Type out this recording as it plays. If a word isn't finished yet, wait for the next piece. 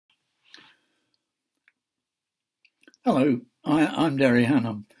Hello, I'm Derry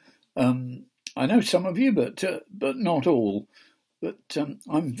Hannam. I know some of you, but not all. But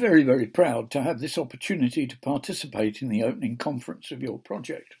I'm very, very proud to have this opportunity to participate in the opening conference of your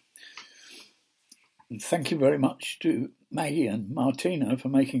project. And thank you very much to Maggie and Martina for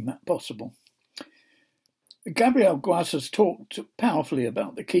making that possible. Gabriel Guas has talked powerfully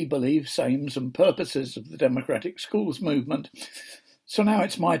about the key beliefs, aims and purposes of the democratic schools movement. So now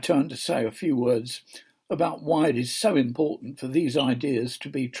it's my turn to say a few words about why it is so important for these ideas to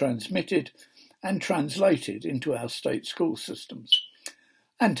be transmitted and translated into our state school systems,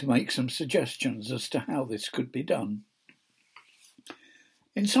 and to make some suggestions as to how this could be done.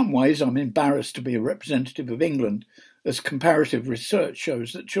 In some ways, I'm embarrassed to be a representative of England, as comparative research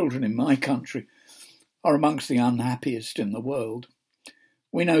shows that children in my country are amongst the unhappiest in the world.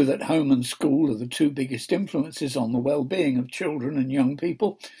 We know that home and school are the two biggest influences on the well-being of children and young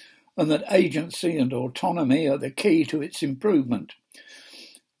people, and that agency and autonomy are the key to its improvement.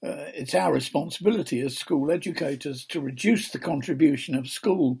 It's our responsibility as school educators to reduce the contribution of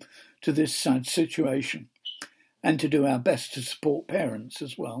school to this sad situation, and to do our best to support parents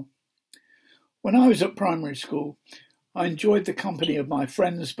as well. When I was at primary school, I enjoyed the company of my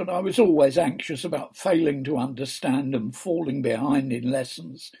friends, but I was always anxious about failing to understand and falling behind in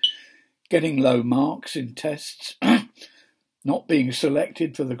lessons, getting low marks in tests, not being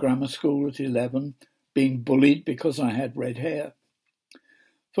selected for the grammar school at 11, being bullied because I had red hair.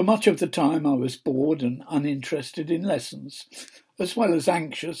 For much of the time I was bored and uninterested in lessons, as well as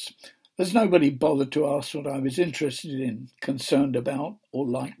anxious, as nobody bothered to ask what I was interested in, concerned about, or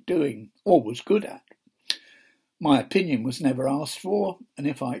liked doing, or was good at. My opinion was never asked for, and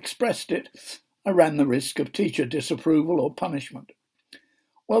if I expressed it, I ran the risk of teacher disapproval or punishment.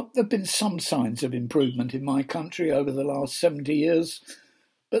 Well, there have been some signs of improvement in my country over the last 70 years,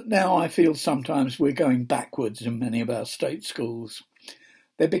 but now I feel sometimes we're going backwards in many of our state schools.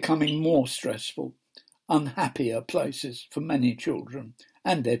 They're becoming more stressful, unhappier places for many children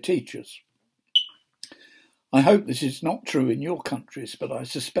and their teachers. I hope this is not true in your countries, but I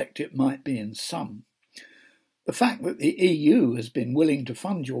suspect it might be in some. The fact that the EU has been willing to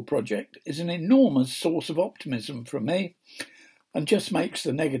fund your project is an enormous source of optimism for me, and just makes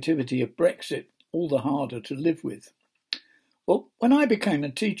the negativity of Brexit all the harder to live with. Well, when I became a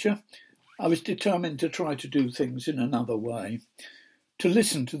teacher, I was determined to try to do things in another way, to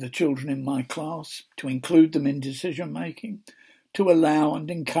listen to the children in my class, to include them in decision-making, to allow and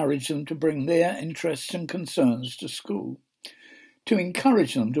encourage them to bring their interests and concerns to school, to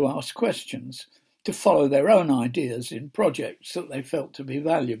encourage them to ask questions, to follow their own ideas in projects that they felt to be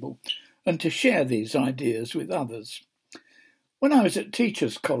valuable, and to share these ideas with others. When I was at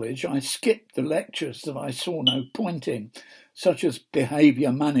Teachers' College, I skipped the lectures that I saw no point in, such as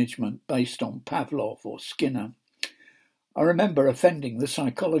behaviour management based on Pavlov or Skinner. I remember offending the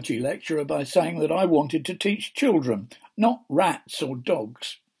psychology lecturer by saying that I wanted to teach children, not rats or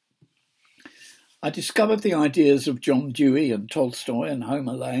dogs. I discovered the ideas of John Dewey and Tolstoy and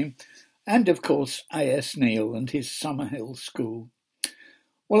Homer Lane, and of course A.S. Neil and his Summerhill School.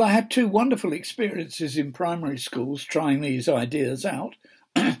 Well, I had two wonderful experiences in primary schools trying these ideas out,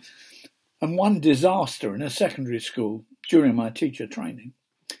 and one disaster in a secondary school during my teacher training.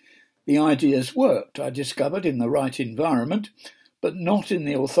 The ideas worked, I discovered, in the right environment, but not in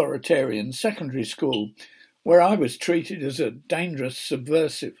the authoritarian secondary school, where I was treated as a dangerous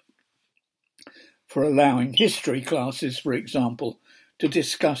subversive for allowing history classes, for example, to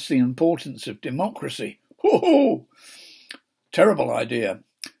discuss the importance of democracy. Ho-ho! Terrible idea.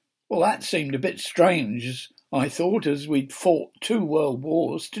 Well, that seemed a bit strange, I thought, as we'd fought 2 world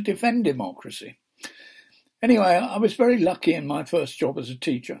wars to defend democracy. Anyway, I was very lucky in my first job as a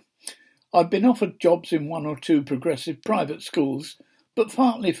teacher. I'd been offered jobs in 1 or 2 progressive private schools, but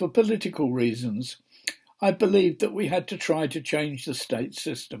partly for political reasons. I believed that we had to try to change the state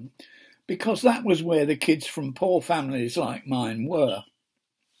system, because that was where the kids from poor families like mine were.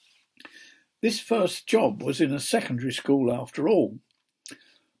 This first job was in a secondary school after all,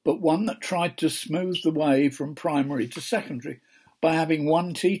 but one that tried to smooth the way from primary to secondary by having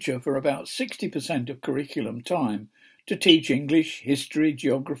one teacher for about 60% of curriculum time to teach English, history,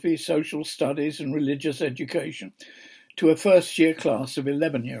 geography, social studies and religious education to a first-year class of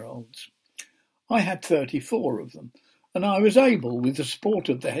 11-year-olds. I had 34 of them, and I was able, with the support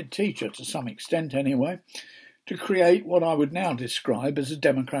of the head teacher to some extent anyway, to create what I would now describe as a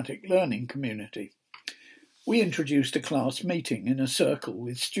democratic learning community. We introduced a class meeting in a circle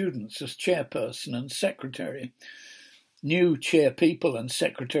with students as chairperson and secretary. New chair people and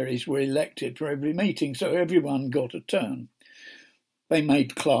secretaries were elected for every meeting, so everyone got a turn. They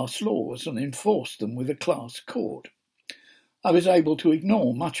made class laws and enforced them with a class court. I was able to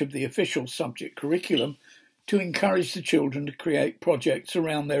ignore much of the official subject curriculum to encourage the children to create projects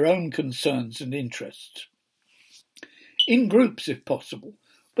around their own concerns and interests. In groups if possible,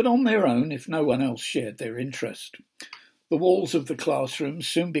 but on their own if no one else shared their interest. The walls of the classrooms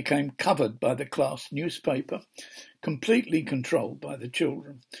soon became covered by the class newspaper, completely controlled by the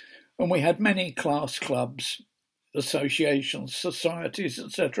children, and we had many class clubs, associations, societies,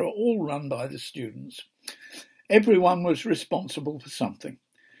 etc., all run by the students. Everyone was responsible for something.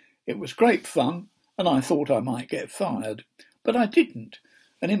 It was great fun, and I thought I might get fired, but I didn't,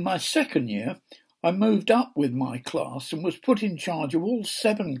 and in my second year I moved up with my class and was put in charge of all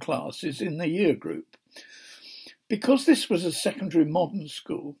 7 classes in the year group. Because this was a secondary modern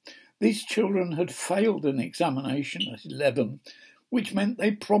school, these children had failed an examination at 11, which meant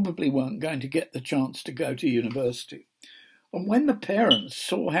they probably weren't going to get the chance to go to university. And when the parents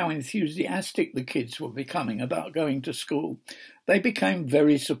saw how enthusiastic the kids were becoming about going to school, they became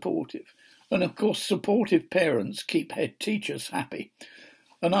very supportive. And of course, supportive parents keep head teachers happy.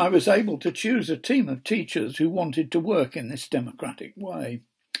 And I was able to choose a team of teachers who wanted to work in this democratic way.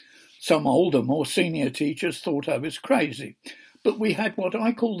 Some older, more senior teachers thought I was crazy, but we had what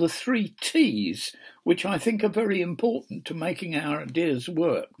I call the 3 T's, which I think are very important to making our ideas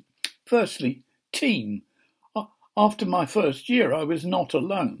work. Firstly, team. After my first year, I was not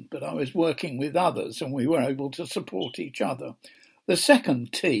alone, but I was working with others and we were able to support each other. The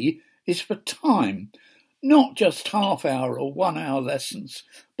second T is for time, not just half-hour or 1-hour lessons,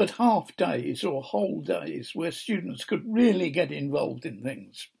 but half days or whole days where students could really get involved in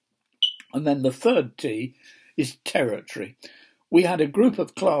things. And then the third T is territory. We had a group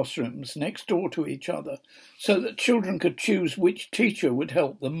of classrooms next door to each other so that children could choose which teacher would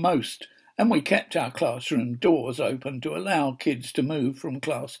help them most, and we kept our classroom doors open to allow kids to move from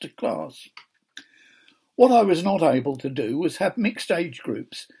class to class. What I was not able to do was have mixed age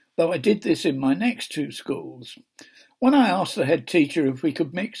groups, though I did this in my next 2 schools. When I asked the head teacher if we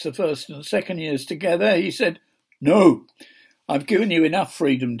could mix the first and second years together, he said, "No, I've given you enough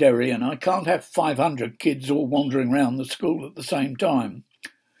freedom, Derry, and I can't have 500 kids all wandering around the school at the same time."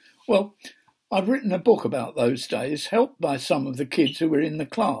 Well, I've written a book about those days, helped by some of the kids who were in the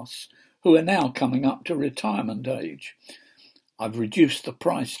class, who are now coming up to retirement age. I've reduced the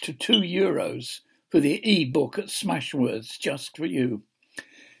price to €2 for the e-book at Smashwords just for you.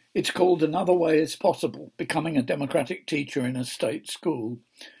 It's called Another Way is Possible, Becoming a Democratic Teacher in a State School.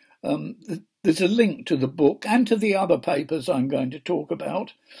 There's a link to the book and to the other papers I'm going to talk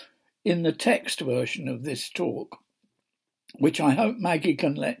about in the text version of this talk, which I hope Maggie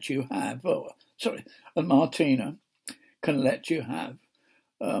can let you have, and Martina can let you have,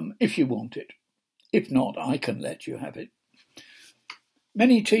 if you want it. If not, I can let you have it.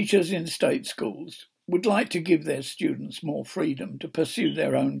 Many teachers in state schools would like to give their students more freedom to pursue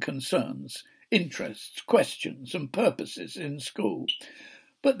their own concerns, interests, questions and purposes in school,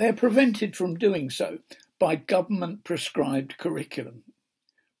 but they're prevented from doing so by government-prescribed curriculum,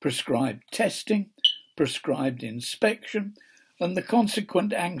 prescribed testing, prescribed inspection, and the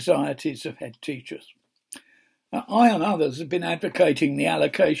consequent anxieties of head teachers. Now, I and others have been advocating the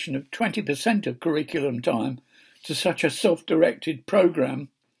allocation of 20% of curriculum time to such a self-directed programme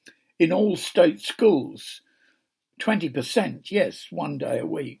in all state schools. 20%, yes, 1 day a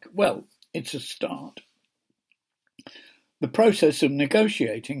week. Well, it's a start. The process of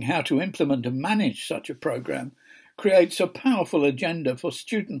negotiating how to implement and manage such a programme creates a powerful agenda for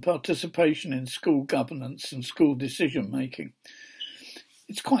student participation in school governance and school decision-making.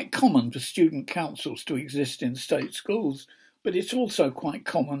 It's quite common for student councils to exist in state schools, but it's also quite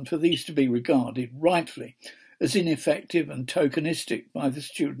common for these to be regarded, rightly, as ineffective and tokenistic by the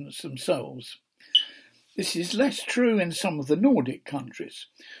students themselves. This is less true in some of the Nordic countries,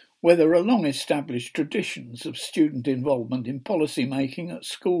 where there are long-established traditions of student involvement in policy making at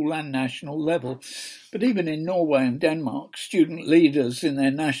school and national level. But even in Norway and Denmark, student leaders in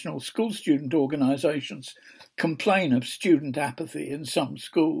their national school student organisations complain of student apathy in some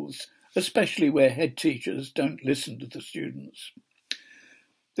schools, especially where head teachers don't listen to the students.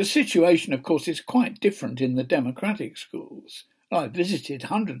 The situation, of course, is quite different in the democratic schools. I've visited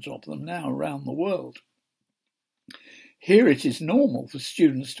hundreds of them now around the world. Here it is normal for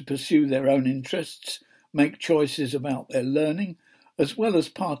students to pursue their own interests, make choices about their learning, as well as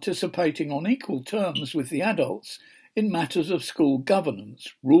participating on equal terms with the adults in matters of school governance,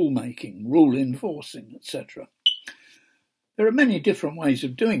 rule-making, rule enforcing, etc. There are many different ways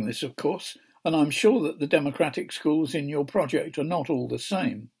of doing this, of course, and I'm sure that the democratic schools in your project are not all the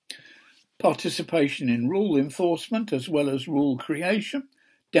same. Participation in rule enforcement as well as rule creation,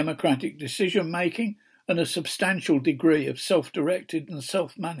 democratic decision-making, and a substantial degree of self-directed and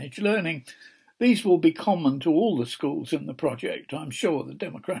self-managed learning, these will be common to all the schools in the project, I'm sure, the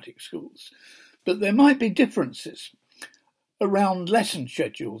democratic schools. But there might be differences around lesson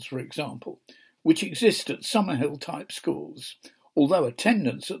schedules, for example, which exist at Summerhill-type schools, although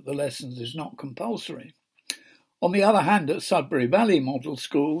attendance at the lessons is not compulsory. On the other hand, at Sudbury Valley model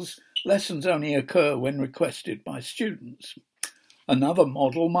schools, lessons only occur when requested by students. Another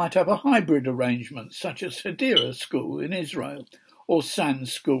model might have a hybrid arrangement, such as Hadera School in Israel or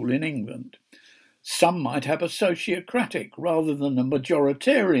Sands School in England. Some might have a sociocratic rather than a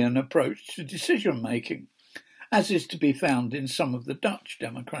majoritarian approach to decision-making, as is to be found in some of the Dutch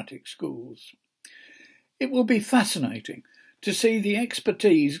democratic schools. It will be fascinating to see the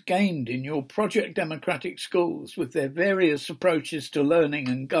expertise gained in your project democratic schools with their various approaches to learning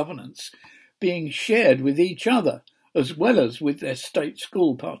and governance being shared with each other as well as with their state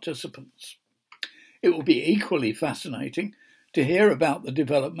school participants. It will be equally fascinating to hear about the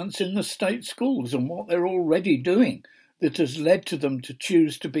developments in the state schools and what they're already doing that has led to them to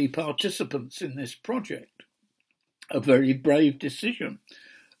choose to be participants in this project. A very brave decision,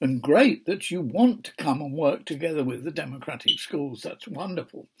 and great that you want to come and work together with the democratic schools. That's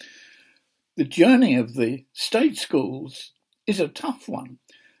wonderful. The journey of the state schools is a tough one,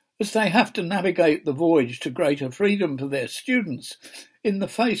 as they have to navigate the voyage to greater freedom for their students in the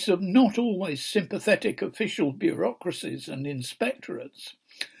face of not always sympathetic official bureaucracies and inspectorates.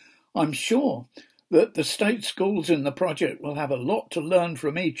 I'm sure that the state schools in the project will have a lot to learn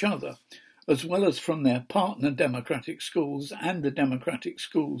from each other, as well as from their partner democratic schools and the democratic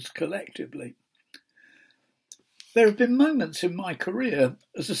schools collectively. There have been moments in my career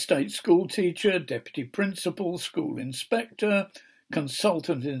as a state school teacher, deputy principal, school inspector,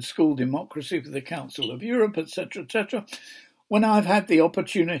 consultant in school democracy for the Council of Europe, etc., when I've had the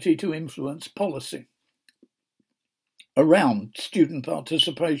opportunity to influence policy around student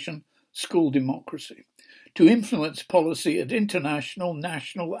participation, school democracy, to influence policy at international,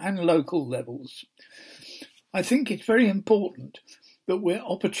 national and local levels. I think it's very important that we're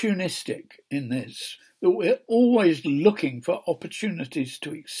opportunistic in this, that we're always looking for opportunities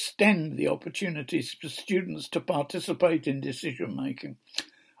to extend the opportunities for students to participate in decision-making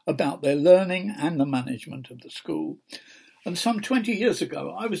about their learning and the management of the school. And some 20 years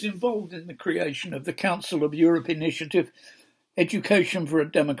ago, I was involved in the creation of the Council of Europe initiative, Education for a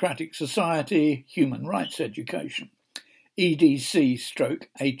Democratic Society, Human Rights Education, EDC/HRE.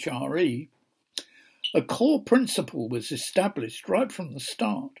 A core principle was established right from the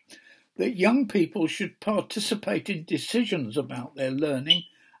start that young people should participate in decisions about their learning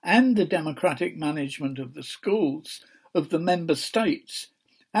and the democratic management of the schools of the member states,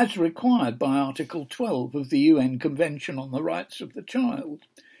 as required by Article 12 of the UN Convention on the Rights of the Child.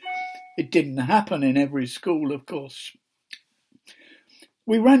 It didn't happen in every school, of course.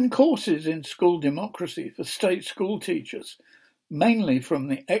 We ran courses in school democracy for state school teachers, mainly from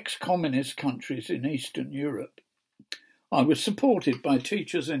the ex-communist countries in Eastern Europe. I was supported by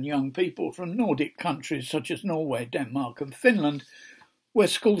teachers and young people from Nordic countries such as Norway, Denmark and Finland, where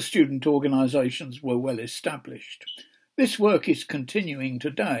school student organisations were well established. This work is continuing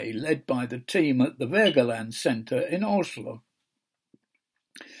today, led by the team at the Wergeland Centre in Oslo.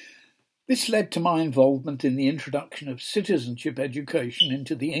 This led to my involvement in the introduction of citizenship education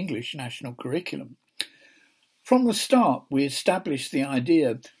into the English national curriculum. From the start, we established the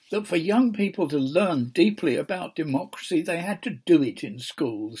idea that for young people to learn deeply about democracy, they had to do it in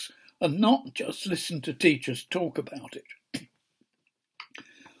schools and not just listen to teachers talk about it.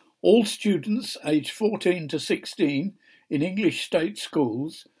 All students aged 14 to 16 in English state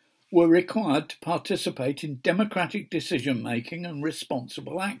schools were required to participate in democratic decision-making and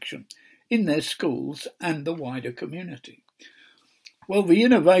responsible action in their schools and the wider community. Well, the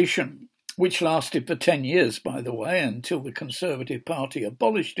innovation, which lasted for 10 years, by the way, until the Conservative Party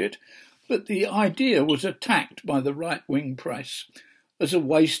abolished it, but the idea was attacked by the right-wing press as a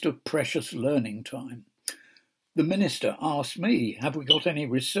waste of precious learning time. The minister asked me, have we got any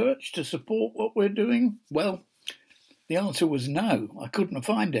research to support what we're doing? Well, the answer was no, I couldn't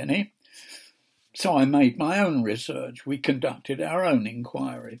find any. So I made my own research. We conducted our own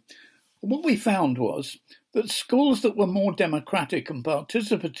inquiry. What we found was that schools that were more democratic and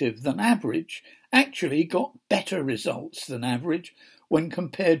participative than average actually got better results than average when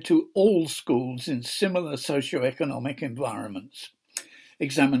compared to all schools in similar socioeconomic environments.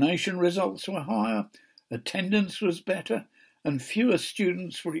 Examination results were higher, attendance was better, and fewer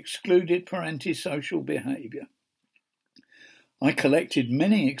students were excluded for antisocial behaviour. I collected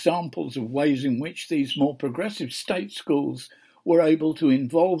many examples of ways in which these more progressive state schools were able to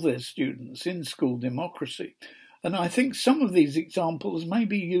involve their students in school democracy. And I think some of these examples may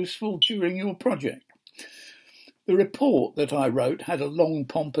be useful during your project. The report that I wrote had a long,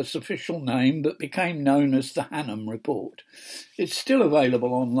 pompous official name but became known as the Hannam Report. It's still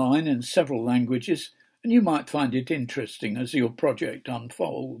available online in several languages, and you might find it interesting as your project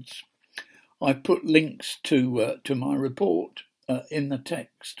unfolds. I've put links to my report in the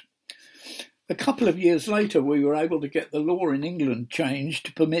text. A couple of years later, we were able to get the law in England changed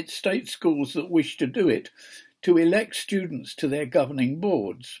to permit state schools that wish to do it to elect students to their governing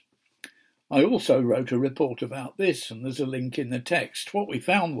boards. I also wrote a report about this, and there's a link in the text. What we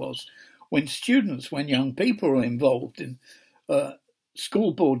found was when young people are involved in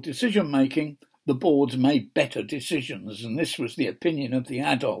school board decision-making, the boards made better decisions, and this was the opinion of the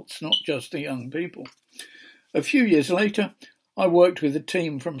adults, not just the young people. A few years later, I worked with a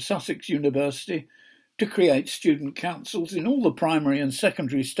team from Sussex University to create student councils in all the primary and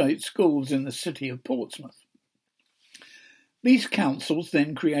secondary state schools in the city of Portsmouth. These councils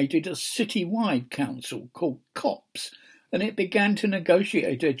then created a city-wide council called COPS, and it began to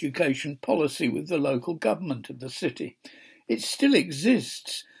negotiate education policy with the local government of the city. It still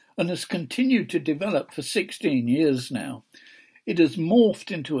exists and has continued to develop for 16 years now. It has morphed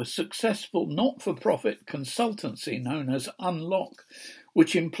into a successful not-for-profit consultancy known as Unlock,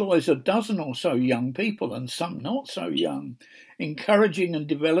 which employs a dozen or so young people and some not so young, encouraging and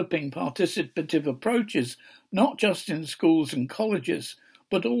developing participative approaches, not just in schools and colleges,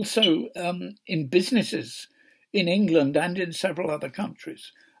 but also in businesses in England and in several other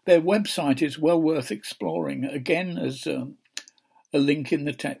countries. Their website is well worth exploring. Again, there's a link in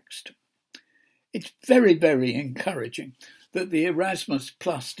the text. It's very, very encouraging that the Erasmus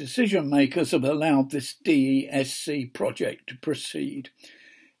Plus decision makers have allowed this DESC project to proceed.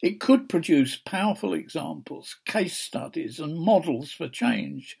 It could produce powerful examples, case studies and models for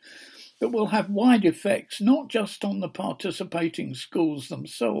change that will have wide effects not just on the participating schools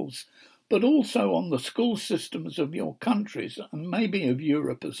themselves, but also on the school systems of your countries and maybe of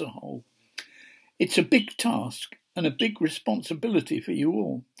Europe as a whole. It's a big task and a big responsibility for you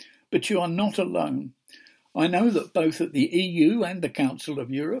all, but you are not alone. I know that both at the EU and the Council of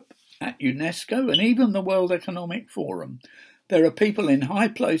Europe, at UNESCO and even the World Economic Forum, there are people in high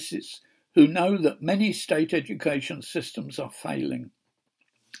places who know that many state education systems are failing.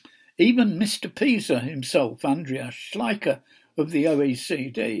 Even Mr. Pisa himself, Andreas Schleicher of the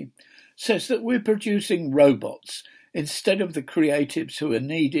OECD, says that we're producing robots instead of the creatives who are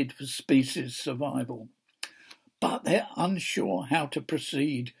needed for species survival. But they're unsure how to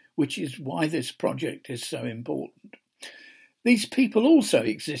proceed, which is why this project is so important. These people also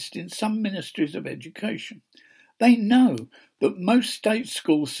exist in some ministries of education. They know that most state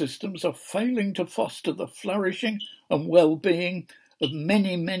school systems are failing to foster the flourishing and well-being of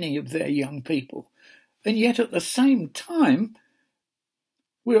many, many of their young people. And yet at the same time,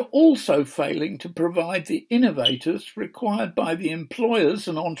 we're also failing to provide the innovators required by the employers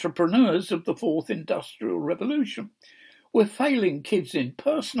and entrepreneurs of the fourth industrial revolution. We're failing kids in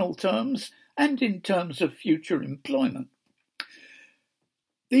personal terms and in terms of future employment.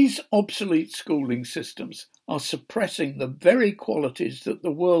 These obsolete schooling systems are suppressing the very qualities that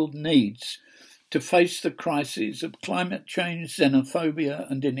the world needs to face the crises of climate change, xenophobia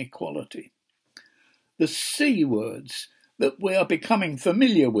and inequality. The C words that we are becoming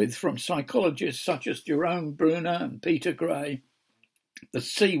familiar with from psychologists such as Jerome Bruner and Peter Gray, the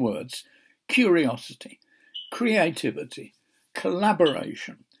C words, curiosity, creativity,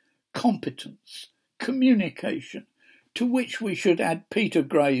 collaboration, competence, communication, to which we should add Peter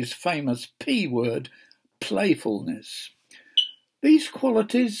Gray's famous P word, playfulness. These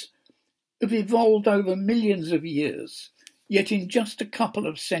qualities have evolved over millions of years, yet in just a couple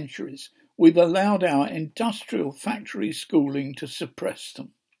of centuries we've allowed our industrial factory schooling to suppress them.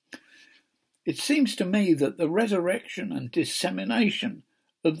 It seems to me that the resurrection and dissemination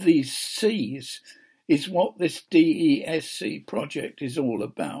of these C's is what this DESC project is all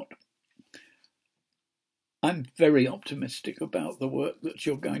about. I'm very optimistic about the work that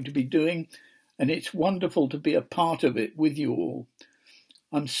you're going to be doing, and it's wonderful to be a part of it with you all.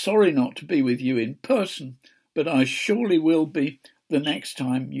 I'm sorry not to be with you in person, but I surely will be the next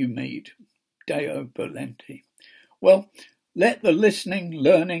time you meet. Deo volenti. Well, let the listening,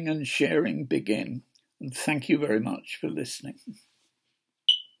 learning and sharing begin. And thank you very much for listening.